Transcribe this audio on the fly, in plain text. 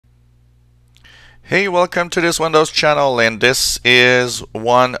Hey, welcome to this Windows channel, and this is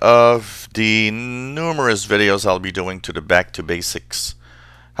one of the numerous videos I'll be doing to the Back to Basics.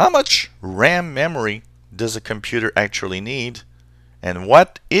 How much RAM memory does a computer actually need? And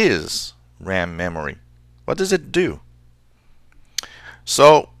what is RAM memory? What does it do?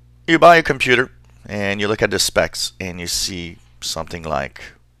 So, you buy a computer and you look at the specs and you see something like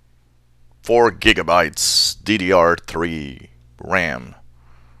 4 gigabytes DDR3 RAM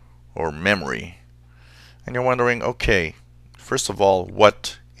or memory. And you're wondering, okay, first of all,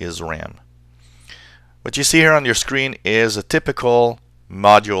 what is RAM? What you see here on your screen is a typical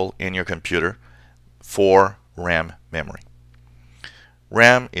module in your computer for RAM memory.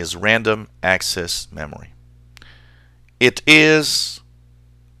 RAM is random access memory. It is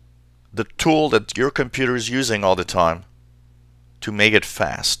the tool that your computer is using all the time to make it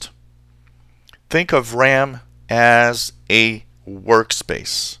fast. Think of RAM as a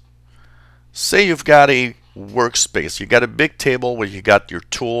workspace. Say you've got a workspace, you got a big table where you got your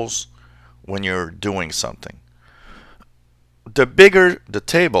tools when you're doing something. The bigger the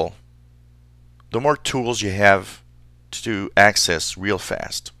table, the more tools you have to access real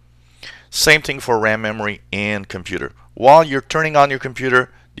fast. Same thing for RAM memory and computer. While you're turning on your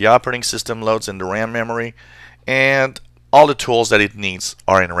computer, the operating system loads in the RAM memory, and all the tools that it needs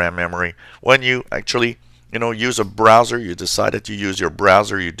are in RAM memory. When you actually use a browser, you decide that you use your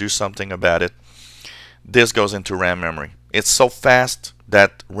browser, you do something about it, this goes into RAM memory. It's so fast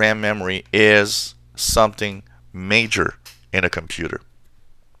that RAM memory is something major in a computer.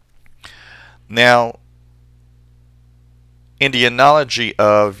 Now, in the analogy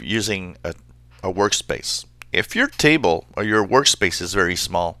of using a workspace, if your table or your workspace is very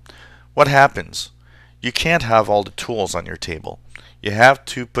small, what happens? You can't have all the tools on your table. You have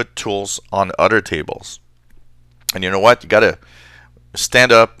to put tools on other tables. And you know what? You got to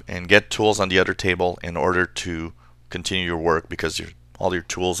stand up and get tools on the other table in order to continue your work because all your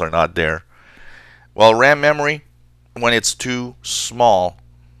tools are not there. Well, RAM memory, when it's too small,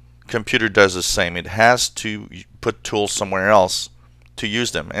 computer does the same. It has to put tools somewhere else to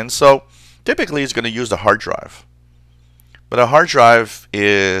use them. And so typically it's going to use the hard drive. But a hard drive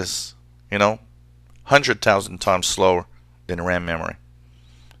is, 100,000 times slower than RAM memory.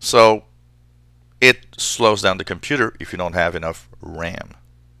 So it slows down the computer if you don't have enough RAM.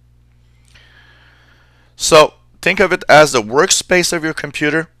 So think of it as the workspace of your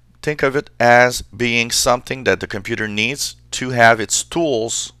computer. Think of it as being something that the computer needs to have its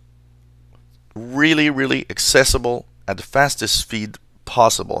tools really accessible at the fastest speed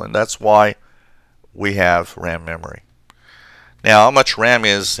possible. And that's why we have RAM memory. Now, how much RAM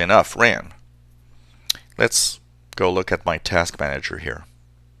is enough RAM? Let's go look at my task manager here.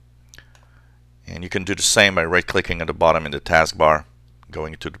 And you can do the same by right-clicking at the bottom in the taskbar,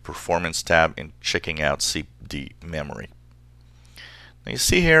 going to the Performance tab, and checking out CD memory. Now you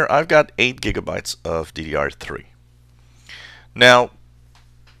see here, I've got 8 gigabytes of DDR3. Now,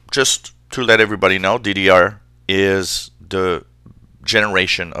 just to let everybody know, DDR is the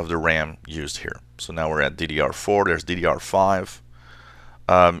generation of the RAM used here. So now we're at DDR4, there's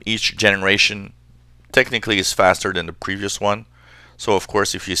DDR5. Each generation technically is faster than the previous one. So of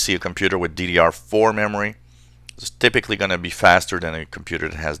course, if you see a computer with DDR4 memory, it's typically going to be faster than a computer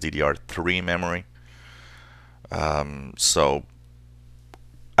that has DDR3 memory. So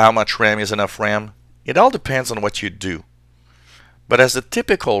how much RAM is enough RAM? It all depends on what you do. But as a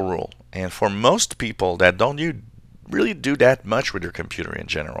typical rule, and for most people that don't really do that much with their computer in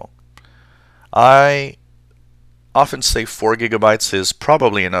general, I often say 4 gigabytes is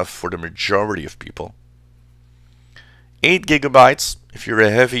probably enough for the majority of people. 8 gigabytes, if you're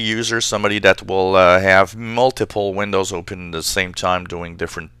a heavy user, somebody that will have multiple windows open at the same time doing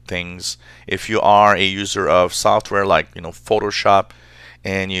different things. If you are a user of software like Photoshop,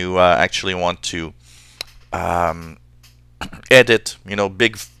 and you actually want to edit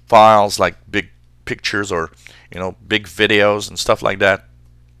big files like big pictures or big videos and stuff like that,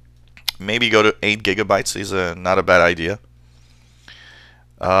 maybe go to 8 gigabytes is not a bad idea.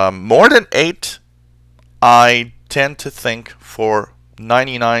 More than 8, I tend to think for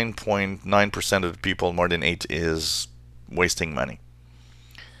 99.9% of the people, more than 8 is wasting money.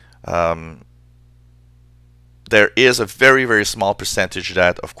 There is a very small percentage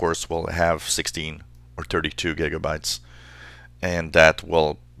that, of course, will have 16 or 32 gigabytes, and that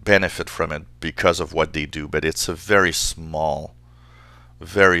will benefit from it because of what they do, but it's a very small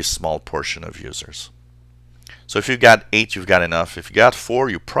portion of users. So if you've got 8, you've got enough. If you got 4,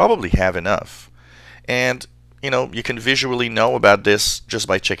 you probably have enough. And you can visually know about this just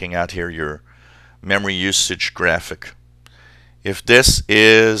by checking out here your memory usage graphic. If this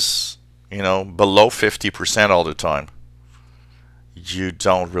is below 50% all the time, you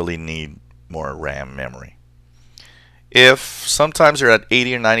don't really need more RAM memory. If sometimes you're at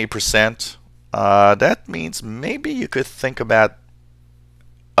 80 or 90%, that means maybe you could think about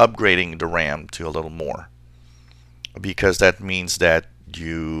upgrading the RAM to a little more, because that means that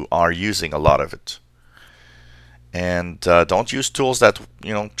you are using a lot of it. And don't use tools that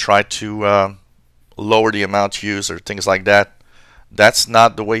try to lower the amount used or things like that. That's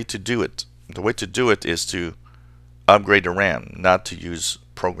not the way to do it. The way to do it is to upgrade the RAM, not to use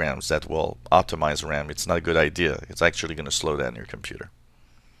programs that will optimize RAM. It's not a good idea. It's actually going to slow down your computer.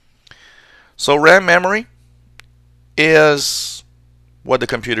 So RAM memory is what the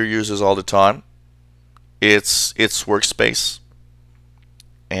computer uses all the time. It's workspace.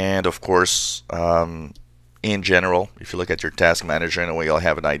 And of course, in general, if you look at your task manager, anyway, you'll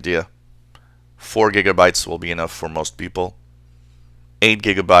have an idea. 4 gigabytes will be enough for most people. 8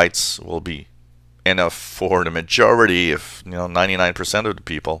 gigabytes will be enough for the majority, if 99% of the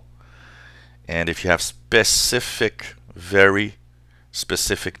people. And if you have very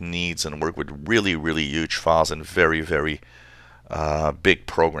specific needs and work with really, really huge files and very, very big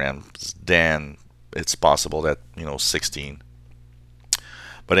programs, then it's possible that 16.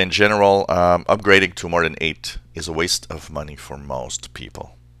 But in general, upgrading to more than 8 is a waste of money for most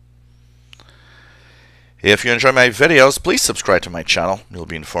people. If you enjoy my videos, please subscribe to my channel. You'll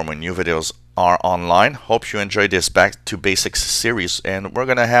be informed when new videos are online. Hope you enjoyed this Back to Basics series, and we're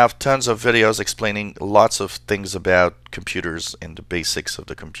going to have tons of videos explaining lots of things about computers and the basics of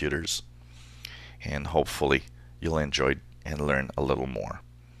the computers. And hopefully you'll enjoy and learn a little more.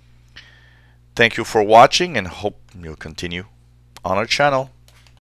 Thank you for watching, and hope you'll continue on our channel.